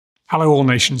Hello, All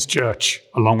Nations Church,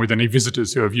 along with any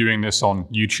visitors who are viewing this on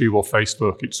YouTube or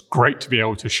Facebook. It's great to be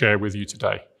able to share with you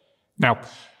today. Now,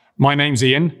 my name's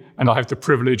Ian, and I have the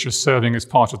privilege of serving as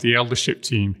part of the eldership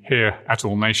team here at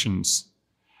All Nations.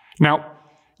 Now,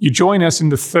 you join us in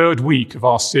the third week of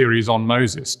our series on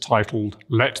Moses, titled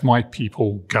Let My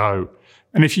People Go.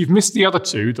 And if you've missed the other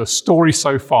two, the story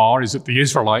so far is that the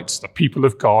Israelites, the people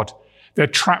of God, they're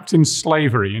trapped in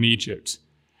slavery in Egypt.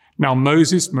 Now,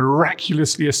 Moses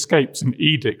miraculously escapes an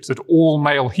edict that all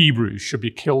male Hebrews should be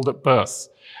killed at birth,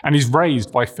 and is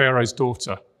raised by Pharaoh's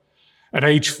daughter. At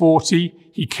age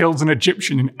 40, he kills an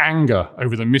Egyptian in anger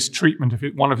over the mistreatment of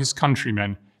one of his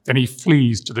countrymen. Then he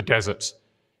flees to the desert.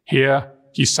 Here,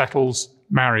 he settles,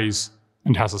 marries,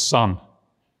 and has a son.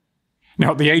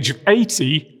 Now, at the age of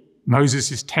 80, Moses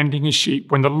is tending his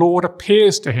sheep when the Lord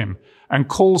appears to him and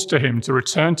calls to him to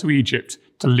return to Egypt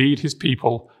to lead his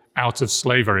people out of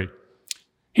slavery.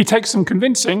 He takes some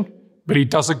convincing, but he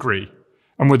does agree,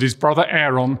 and with his brother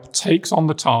Aaron takes on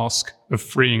the task of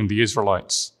freeing the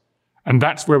Israelites. And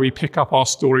that's where we pick up our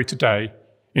story today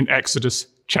in Exodus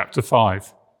chapter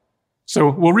 5. So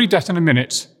we'll read that in a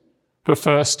minute, but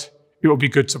first it will be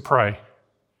good to pray.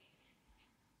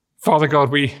 Father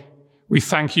God, we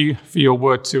thank you for your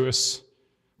word to us.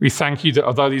 We thank you that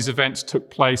although these events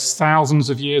took place thousands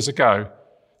of years ago,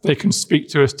 they can speak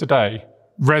to us today,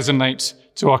 resonate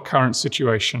to our current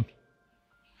situation.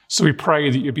 So we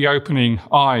pray that you'll be opening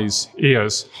eyes,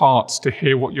 ears, hearts to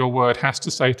hear what your word has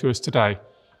to say to us today,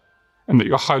 and that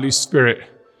your Holy Spirit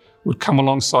would come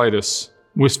alongside us,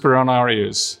 whisper in our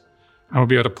ears, and we'll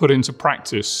be able to put into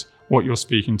practice what you're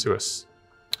speaking to us.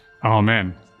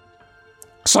 Amen.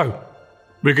 So,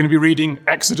 we're going to be reading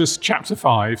Exodus chapter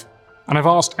 5, and I've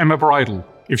asked Emma Bridle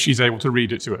if she's able to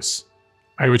read it to us.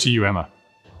 Over to you, Emma.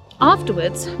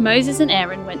 Afterwards, Moses and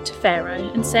Aaron went to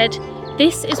Pharaoh and said,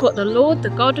 "This is what the Lord, the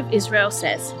God of Israel,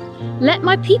 says. Let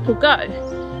my people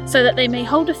go, so that they may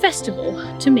hold a festival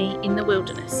to me in the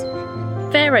wilderness."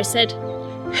 Pharaoh said,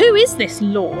 "Who is this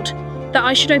Lord, that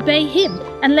I should obey him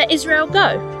and let Israel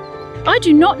go? I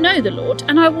do not know the Lord,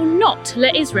 and I will not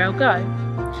let Israel go."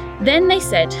 Then they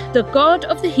said, "The God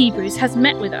of the Hebrews has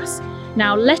met with us.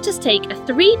 Now let us take a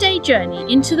 3-day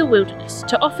journey into the wilderness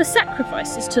to offer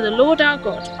sacrifices to the Lord our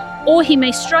God, or he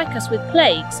may strike us with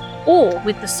plagues, or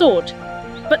with the sword."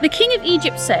 But the king of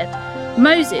Egypt said,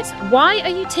 "Moses, why are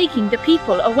you taking the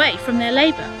people away from their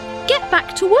labor? Get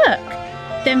back to work."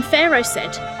 Then Pharaoh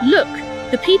said, "Look,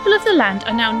 the people of the land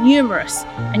are now numerous,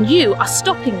 and you are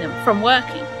stopping them from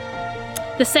working."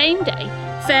 The same day,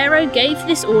 Pharaoh gave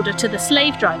this order to the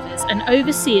slave drivers and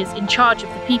overseers in charge of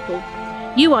the people: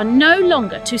 "You are no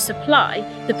longer to supply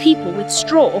the people with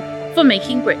straw for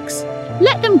making bricks.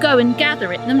 Let them go and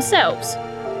gather it themselves,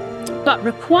 but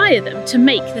require them to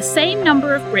make the same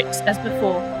number of bricks as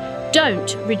before.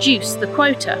 Don't reduce the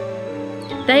quota.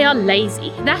 They are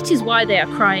lazy, that is why they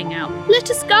are crying out, 'Let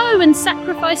us go and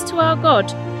sacrifice to our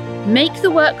God.' Make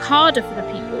the work harder for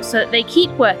the people so that they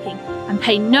keep working and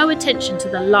pay no attention to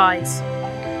the lies."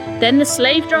 Then the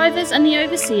slave drivers and the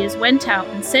overseers went out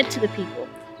and said to the people,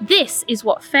 "This is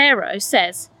what Pharaoh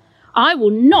says. I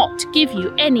will not give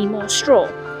you any more straw.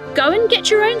 Go and get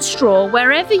your own straw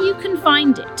wherever you can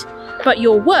find it, but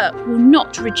your work will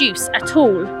not reduce at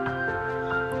all."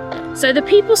 So the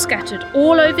people scattered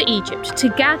all over Egypt to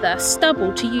gather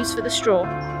stubble to use for the straw.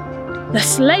 The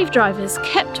slave drivers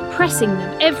kept pressing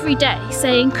them every day,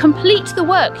 saying, "Complete the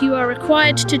work you are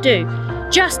required to do,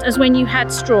 just as when you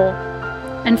had straw."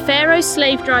 And Pharaoh's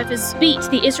slave drivers beat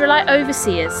the Israelite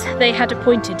overseers they had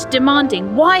appointed,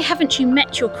 demanding, "Why haven't you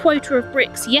met your quota of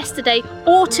bricks yesterday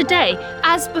or today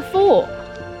as before?"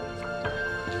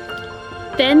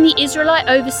 Then the Israelite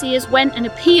overseers went and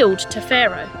appealed to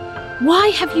Pharaoh. "Why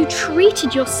have you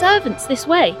treated your servants this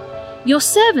way? Your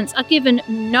servants are given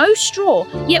no straw,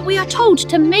 yet we are told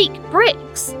to make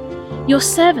bricks. Your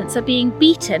servants are being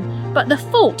beaten, but the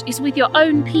fault is with your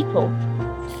own people."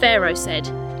 Pharaoh said,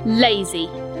 "Lazy.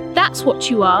 That's what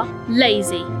you are,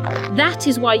 lazy. That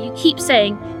is why you keep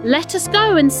saying, 'Let us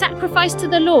go and sacrifice to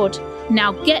the Lord.'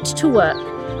 Now get to work.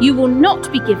 You will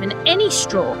not be given any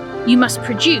straw. You must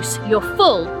produce your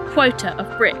full quota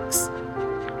of bricks."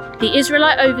 The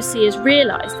Israelite overseers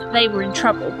realized that they were in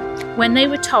trouble when they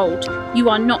were told, "You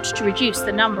are not to reduce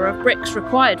the number of bricks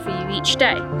required for you each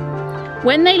day."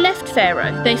 When they left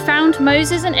Pharaoh, they found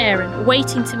Moses and Aaron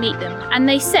waiting to meet them, and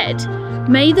they said,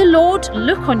 "May the Lord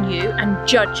look on you and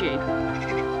judge you.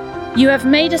 You have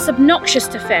made us obnoxious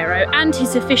to Pharaoh and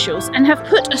his officials and have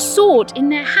put a sword in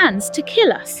their hands to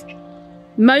kill us."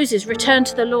 Moses returned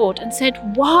to the Lord and said,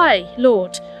 "Why,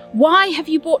 Lord? Why have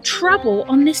you brought trouble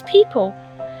on this people?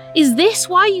 Is this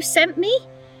why you sent me?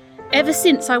 Ever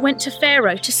since I went to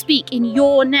Pharaoh to speak in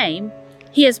your name,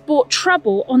 he has brought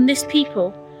trouble on this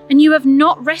people, and you have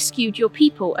not rescued your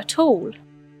people at all."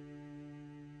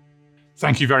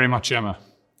 Thank you very much, Emma.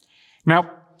 Now,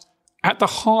 at the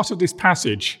heart of this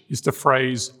passage is the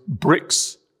phrase,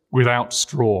 bricks without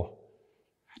straw.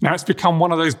 Now, it's become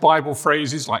one of those Bible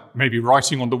phrases, like maybe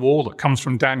writing on the wall that comes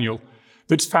from Daniel,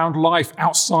 that's found life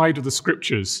outside of the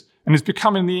scriptures and has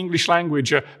become in the English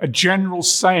language a general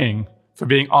saying for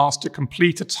being asked to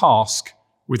complete a task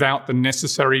without the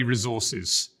necessary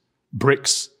resources.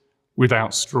 Bricks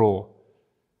without straw.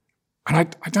 And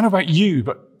I don't know about you,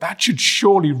 but that should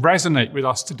surely resonate with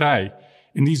us today.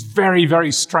 In these very,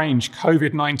 very strange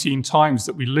COVID-19 times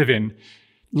that we live in,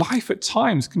 life at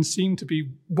times can seem to be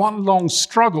one long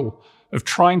struggle of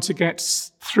trying to get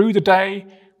through the day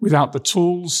without the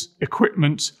tools,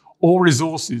 equipment, or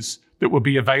resources that will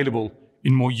be available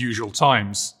in more usual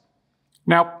times.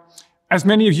 Now, as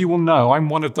many of you will know, I'm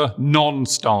one of the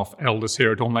non-staff elders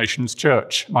here at All Nations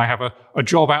Church, and I have a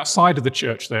job outside of the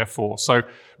church, therefore. So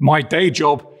my day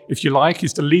job, if you like,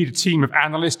 is to lead a team of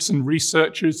analysts and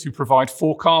researchers who provide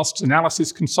forecasts,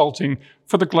 analysis, consulting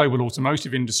for the global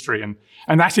automotive industry.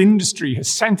 And that industry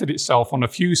has centered itself on a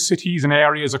few cities and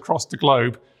areas across the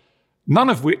globe, none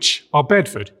of which are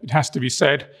Bedford, it has to be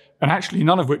said, and actually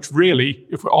none of which really,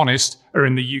 if we're honest, are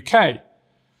in the UK.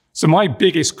 So my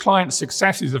biggest client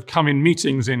successes have come in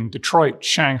meetings in Detroit,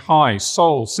 Shanghai,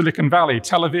 Seoul, Silicon Valley,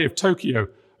 Tel Aviv, Tokyo,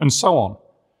 and so on.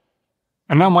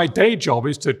 And now my day job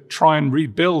is to try and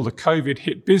rebuild a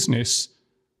COVID-hit business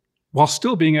while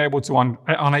still being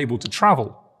unable to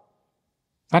travel.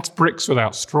 That's bricks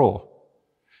without straw.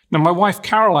 Now, my wife,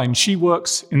 Caroline, she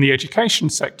works in the education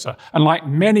sector, and like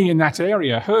many in that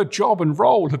area, her job and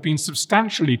role have been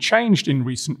substantially changed in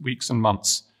recent weeks and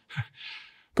months,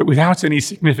 but without any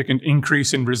significant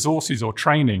increase in resources or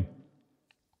training.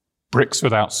 Bricks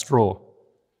without straw.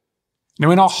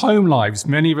 Now, in our home lives,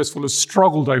 many of us will have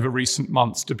struggled over recent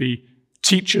months to be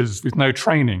teachers with no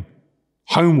training,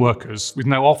 home workers with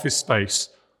no office space,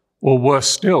 or worse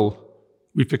still,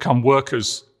 we've become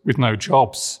workers with no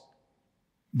jobs.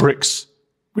 Bricks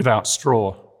without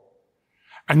straw.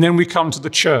 And then we come to the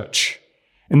church.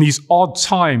 In these odd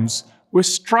times, we're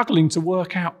struggling to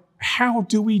work out, how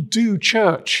do we do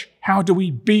church? How do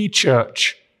we be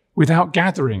church without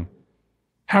gathering?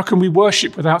 How can we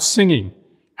worship without singing?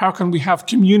 How can we have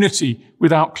community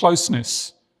without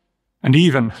closeness? And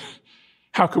even,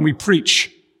 how can we preach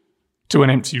to an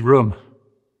empty room?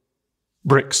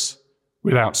 Bricks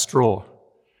without straw.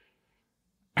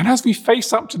 And as we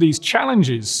face up to these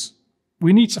challenges,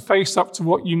 we need to face up to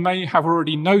what you may have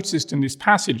already noticed in this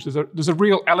passage. There's a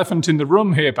real elephant in the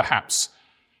room here, perhaps.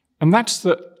 And that's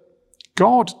that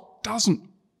God doesn't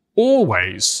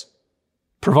always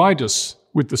provide us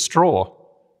with the straw.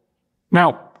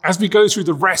 Now, as we go through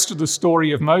the rest of the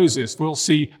story of Moses, we'll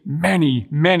see many,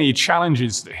 many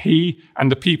challenges that he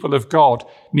and the people of God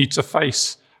need to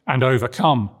face and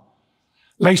overcome.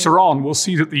 Later on, we'll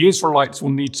see that the Israelites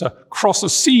will need to cross a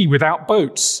sea without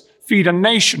boats, feed a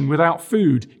nation without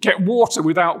food, get water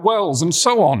without wells, and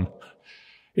so on.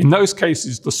 In those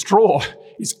cases, the straw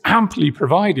is amply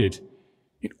provided.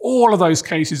 In all of those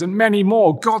cases and many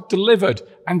more, God delivered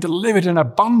and delivered in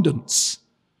abundance.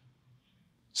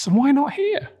 So why not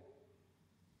here?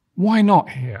 Why not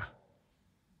here?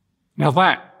 Now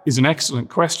that is an excellent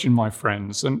question, my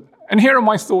friends, and here are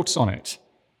my thoughts on it.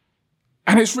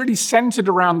 And it's really centered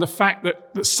around the fact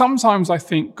that sometimes I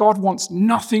think God wants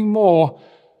nothing more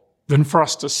than for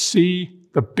us to see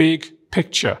the big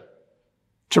picture,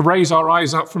 to raise our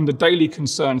eyes up from the daily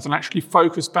concerns and actually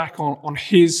focus back on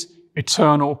his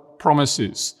eternal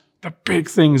promises, the big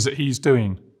things that he's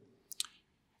doing.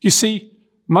 You see,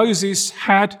 Moses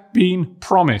had been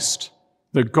promised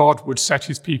that God would set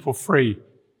his people free.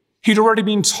 He'd already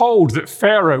been told that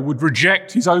Pharaoh would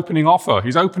reject his opening offer,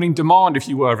 his opening demand, if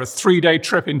you were, of a 3-day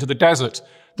trip into the desert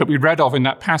that we read of in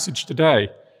that passage today.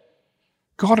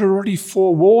 God had already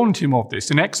forewarned him of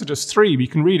this. In Exodus 3, we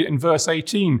can read it in verse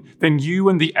 18. Then you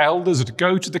and the elders would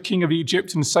go to the king of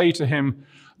Egypt and say to him,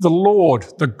 "The Lord,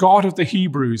 the God of the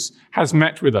Hebrews, has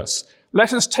met with us.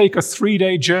 Let us take a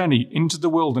 3-day journey into the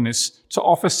wilderness to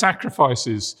offer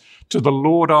sacrifices to the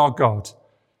Lord our God.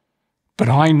 But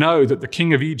I know that the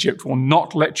king of Egypt will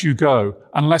not let you go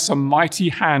unless a mighty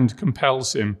hand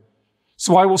compels him.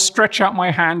 So I will stretch out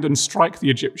my hand and strike the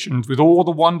Egyptians with all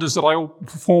the wonders that I will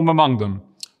perform among them.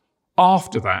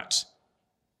 After that,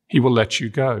 he will let you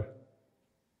go."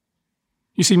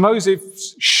 You see,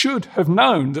 Moses should have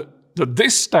known that at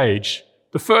this stage,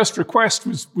 the first request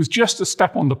was just a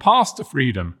step on the path to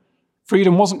freedom.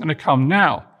 Freedom wasn't going to come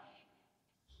now.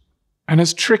 And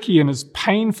as tricky and as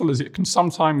painful as it can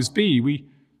sometimes be, we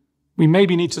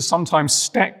maybe need to sometimes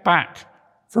step back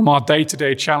from our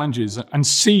day-to-day challenges and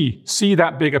see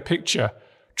that bigger picture,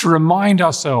 to remind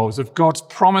ourselves of God's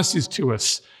promises to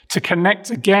us, to connect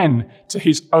again to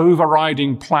his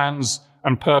overriding plans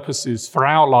and purposes for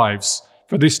our lives,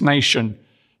 for this nation,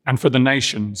 and for the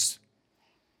nations.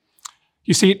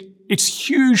 You see, it's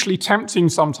hugely tempting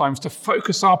sometimes to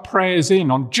focus our prayers in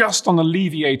on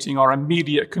alleviating our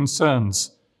immediate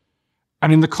concerns.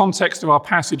 And in the context of our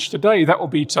passage today, that will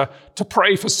be to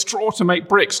pray for straw to make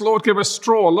bricks. Lord, give us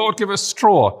straw. Lord, give us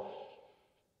straw.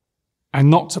 And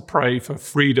not to pray for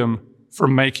freedom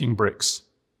from making bricks.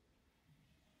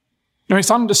 Now,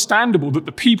 it's understandable that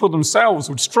the people themselves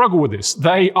would struggle with this.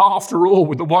 They, after all,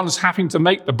 were the ones having to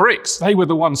make the bricks. They were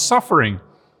the ones suffering.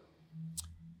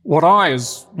 What I,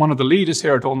 as one of the leaders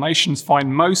here at All Nations,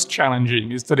 find most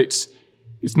challenging is that it's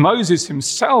Moses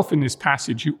himself in this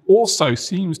passage who also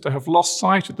seems to have lost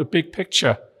sight of the big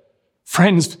picture.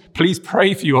 Friends, please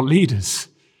pray for your leaders.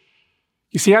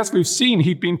 You see, as we've seen,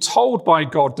 he'd been told by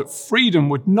God that freedom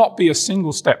would not be a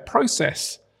single-step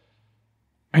process.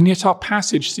 And yet our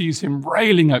passage sees him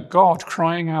railing at God,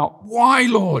 crying out, "Why,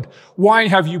 Lord? Why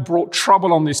have you brought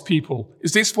trouble on this people?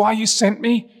 Is this why you sent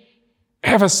me?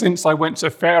 Ever since I went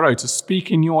to Pharaoh to speak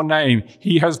in your name,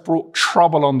 he has brought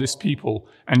trouble on this people,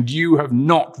 and you have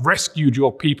not rescued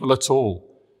your people at all."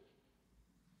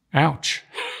 Ouch.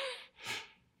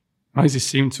 Moses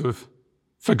seemed to have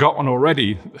forgotten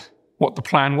already what the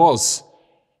plan was.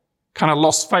 Kind of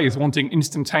lost faith, wanting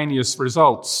instantaneous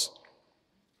results.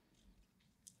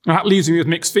 And that leaves me with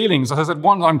mixed feelings. As I said,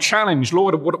 one, I'm challenged.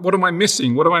 Lord, what am I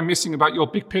missing? What am I missing about your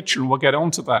big picture? And we'll get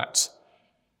onto that.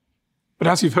 But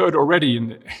as you've heard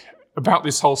already about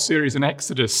this whole series in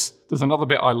Exodus, there's another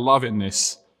bit I love in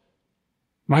this.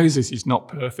 Moses is not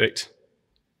perfect.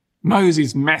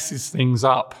 Moses messes things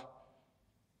up.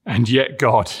 And yet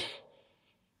God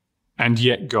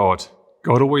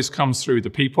always comes through the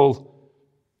people.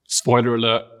 Spoiler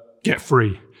alert, get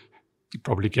free. You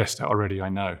probably guessed that already, I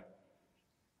know.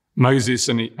 Moses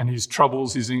and his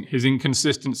troubles, his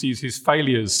inconsistencies, his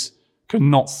failures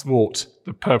cannot thwart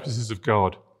the purposes of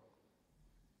God.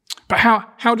 But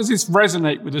how does this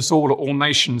resonate with us all at All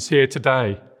Nations here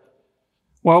today?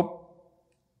 Well,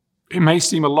 it may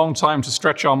seem a long time to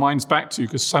stretch our minds back to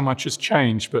because so much has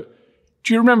changed, but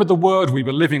do you remember the word we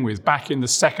were living with back in the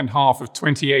second half of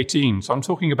 2018? So I'm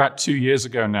talking about 2 years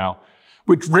ago now,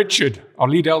 which Richard, our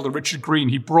lead elder, Richard Green,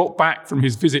 he brought back from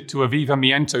his visit to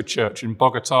Avivamiento Church in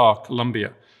Bogota,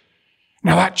 Colombia.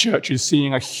 Now that church is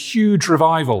seeing a huge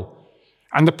revival.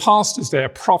 And the pastors there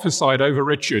prophesied over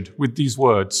Richard with these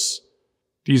words.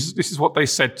 This is what they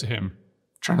said to him,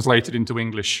 translated into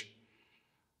English.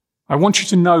 "I want you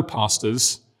to know,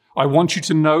 pastors, I want you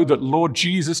to know that Lord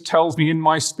Jesus tells me in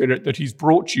my spirit that he's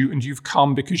brought you and you've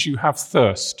come because you have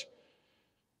thirst.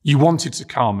 You wanted to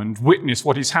come and witness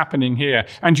what is happening here.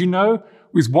 And you know,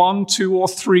 with 1, 2, or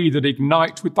 3 that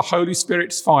ignite with the Holy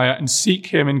Spirit's fire and seek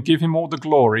him and give him all the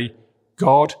glory,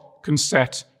 God can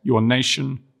set your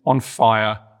nation on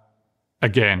fire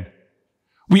again.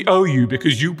 We owe you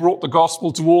because you brought the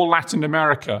gospel to all Latin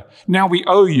America. Now we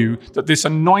owe you that this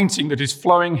anointing that is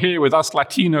flowing here with us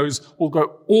Latinos will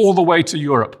go all the way to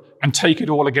Europe and take it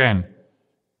all again.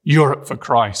 Europe for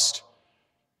Christ.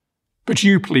 But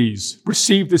you, please,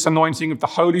 receive this anointing of the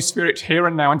Holy Spirit here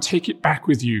and now and take it back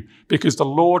with you, because the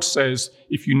Lord says,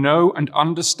 if you know and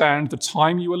understand the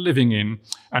time you are living in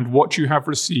and what you have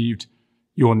received,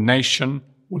 your nation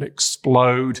will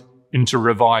explode into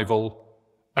revival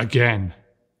again.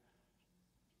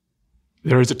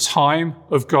 There is a time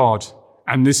of God,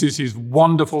 and this is his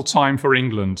wonderful time for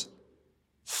England.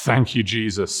 Thank you,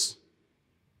 Jesus.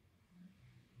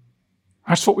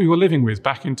 That's what we were living with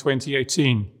back in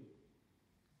 2018.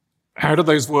 How do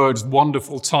those words,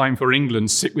 wonderful time for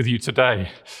England, sit with you today?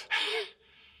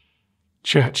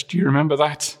 Church, do you remember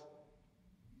that?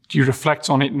 Do you reflect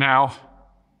on it now?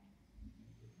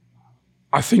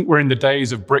 I think we're in the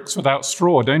days of bricks without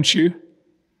straw, don't you?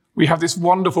 We have this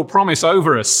wonderful promise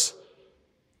over us.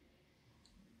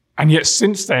 And yet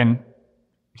since then,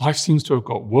 life seems to have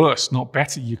got worse, not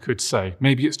better, you could say.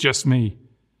 Maybe it's just me.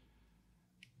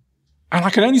 And I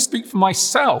can only speak for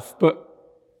myself, but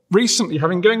recently,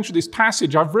 having gone through this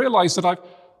passage, I've realized that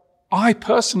I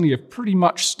personally have pretty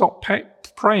much stopped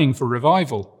praying for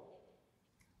revival.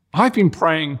 I've been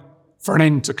praying for an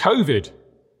end to COVID,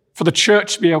 for the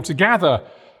church to be able to gather,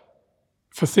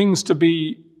 for things to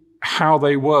be how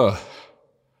they were.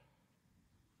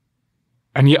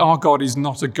 And yet our God is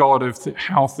not a God of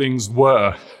how things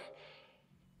were.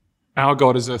 Our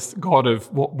God is a God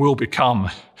of what will become,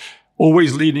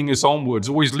 always leading us onwards,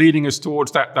 always leading us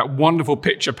towards that wonderful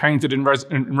picture painted in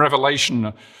Revelation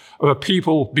of a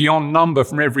people beyond number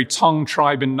from every tongue,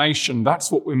 tribe, and nation.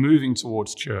 That's what we're moving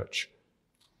towards, church.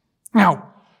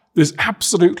 Now, there's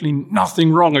absolutely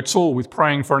nothing wrong at all with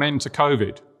praying for an end to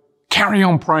COVID. Carry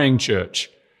on praying,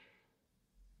 church.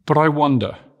 But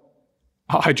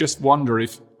I just wonder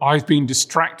if I've been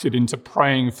distracted into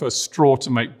praying for straw to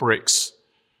make bricks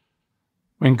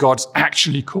when God's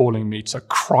actually calling me to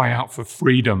cry out for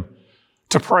freedom,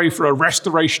 to pray for a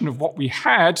restoration of what we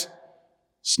had.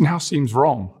 Now seems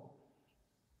wrong.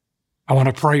 I want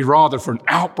to pray rather for an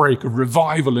outbreak of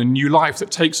revival and new life that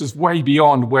takes us way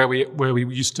beyond where we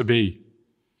used to be.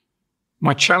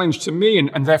 My challenge to me,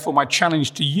 and therefore my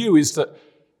challenge to you, is that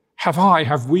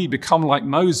have we become like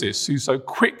Moses, who so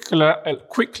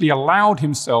quickly allowed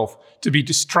himself to be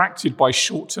distracted by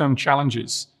short-term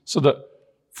challenges, so that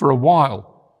for a while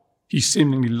he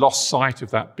seemingly lost sight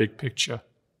of that big picture?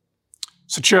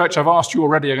 So church, I've asked you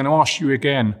already, I'm going to ask you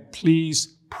again,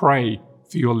 please pray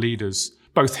for your leaders,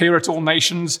 both here at All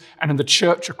Nations and in the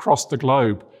church across the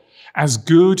globe. As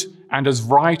good and as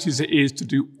right as it is to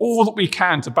do all that we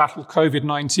can to battle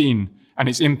COVID-19 and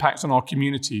its impact on our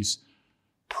communities,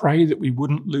 pray that we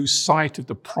wouldn't lose sight of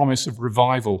the promise of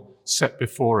revival set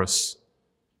before us.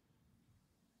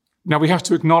 Now, we have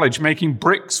to acknowledge making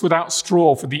bricks without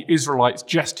straw for the Israelites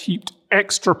just heaped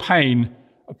extra pain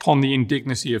upon the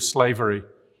indignity of slavery.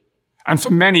 And for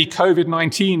many,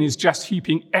 COVID-19 is just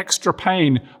heaping extra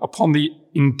pain upon the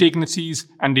indignities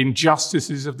and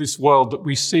injustices of this world that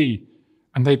we see.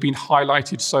 And they've been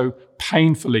highlighted so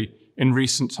painfully in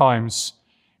recent times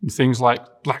in things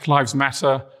like Black Lives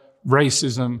Matter,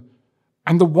 racism,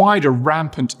 and the wider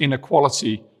rampant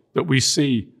inequality that we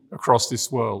see across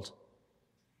this world.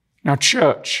 Now,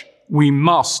 church, we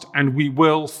must and we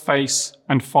will face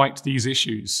and fight these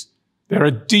issues. There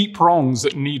are deep wrongs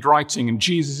that need righting, and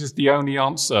Jesus is the only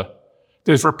answer.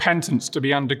 There's repentance to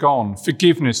be undergone,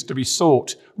 forgiveness to be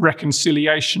sought,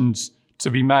 reconciliations to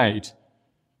be made.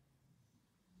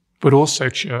 But also,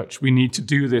 church, we need to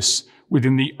do this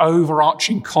within the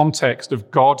overarching context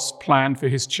of God's plan for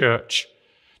his church,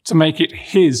 to make it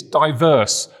his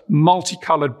diverse,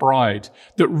 multicolored bride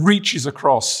that reaches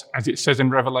across, as it says in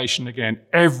Revelation again,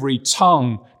 every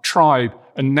tongue, tribe,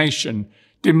 and nation,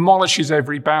 demolishes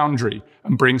every boundary,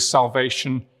 and brings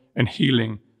salvation and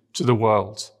healing to the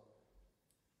world.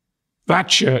 That,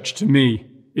 church, to me,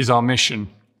 is our mission.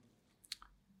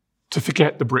 To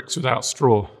forget the bricks without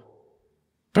straw,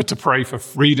 but to pray for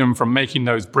freedom from making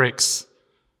those bricks.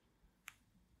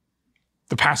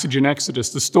 The passage in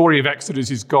Exodus, the story of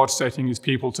Exodus, is God setting his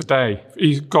people today.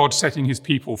 God setting his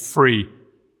people free.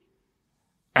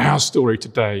 Our story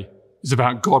today is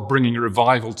about God bringing a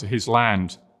revival to his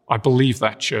land. I believe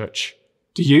that, church.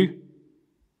 Do you?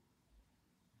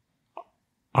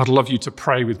 I'd love you to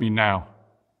pray with me now.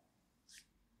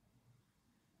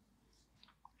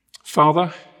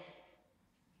 Father,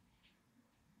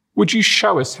 would you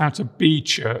show us how to be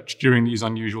church during these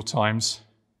unusual times?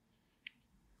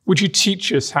 Would you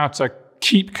teach us how to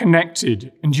keep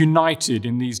connected and united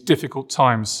in these difficult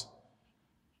times?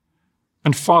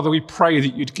 And Father, we pray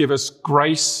that you'd give us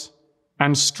grace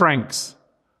and strength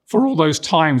for all those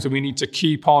times when we need to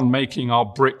keep on making our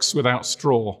bricks without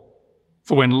straw,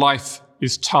 for when life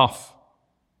is tough.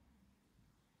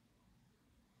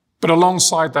 But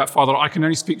alongside that, Father, I can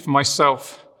only speak for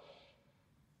myself,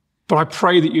 but I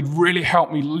pray that you'd really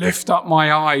help me lift up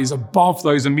my eyes above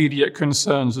those immediate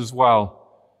concerns as well,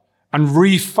 and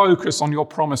refocus on your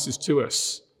promises to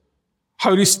us.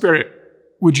 Holy Spirit,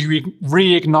 would you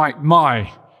reignite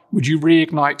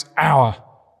our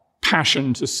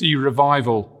passion to see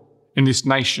revival in this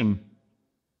nation,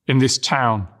 in this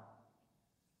town?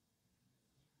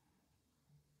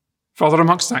 Father,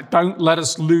 amongst that, don't let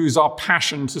us lose our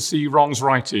passion to see wrongs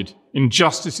righted,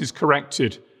 injustices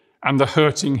corrected, and the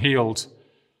hurting healed.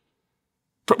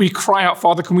 But we cry out,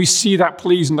 Father, can we see that,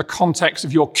 please, in the context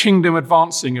of your kingdom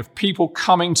advancing, of people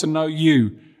coming to know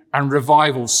you and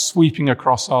revival sweeping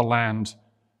across our land?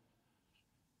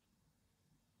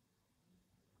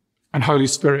 And Holy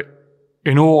Spirit,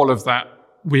 in all of that,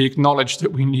 we acknowledge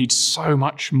that we need so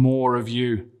much more of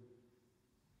you.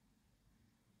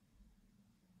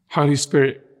 Holy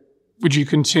Spirit, would you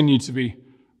continue to be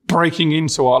breaking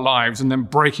into our lives and then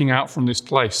breaking out from this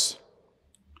place?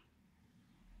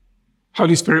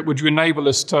 Holy Spirit, would you enable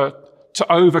us to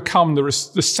overcome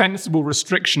the sensible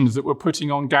restrictions that we're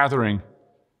putting on gathering?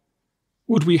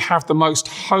 Would we have the most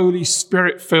Holy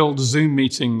Spirit-filled Zoom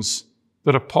meetings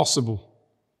that are possible?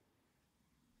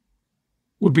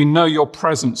 Would we know your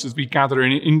presence as we gather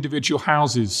in individual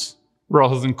houses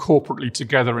rather than corporately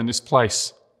together in this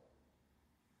place.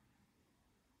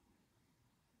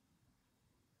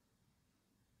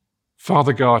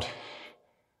 Father God,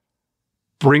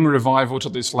 bring revival to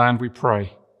this land, we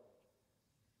pray.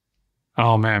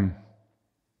 Amen.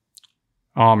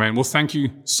 Amen. Well, thank you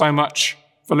so much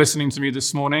for listening to me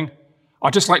this morning.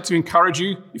 I'd just like to encourage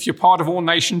you, if you're part of All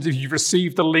Nations, if you've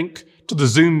received the link to the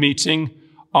Zoom meeting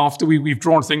after we've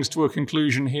drawn things to a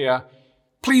conclusion here,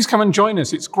 please come and join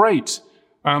us. It's great.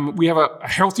 We have a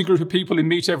healthy group of people who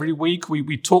meet every week.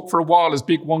 We talk for a while as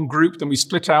big one group, then we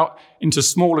split out into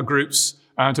smaller groups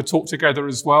to talk together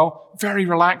as well. Very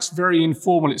relaxed, very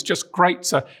informal. It's just great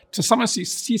to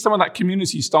see some of that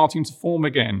community starting to form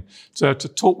again, to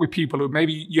talk with people who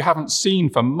maybe you haven't seen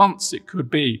for months, it could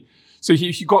be. So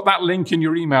if you got that link in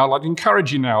your email, I'd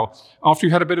encourage you now, after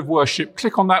you've had a bit of worship,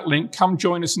 click on that link, come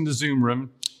join us in the Zoom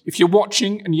room. If you're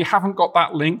watching and you haven't got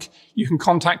that link, you can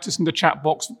contact us in the chat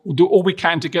box. We'll do all we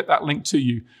can to get that link to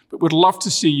you. But we'd love to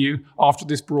see you after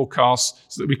this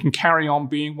broadcast so that we can carry on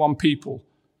being one people.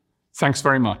 Thanks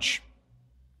very much.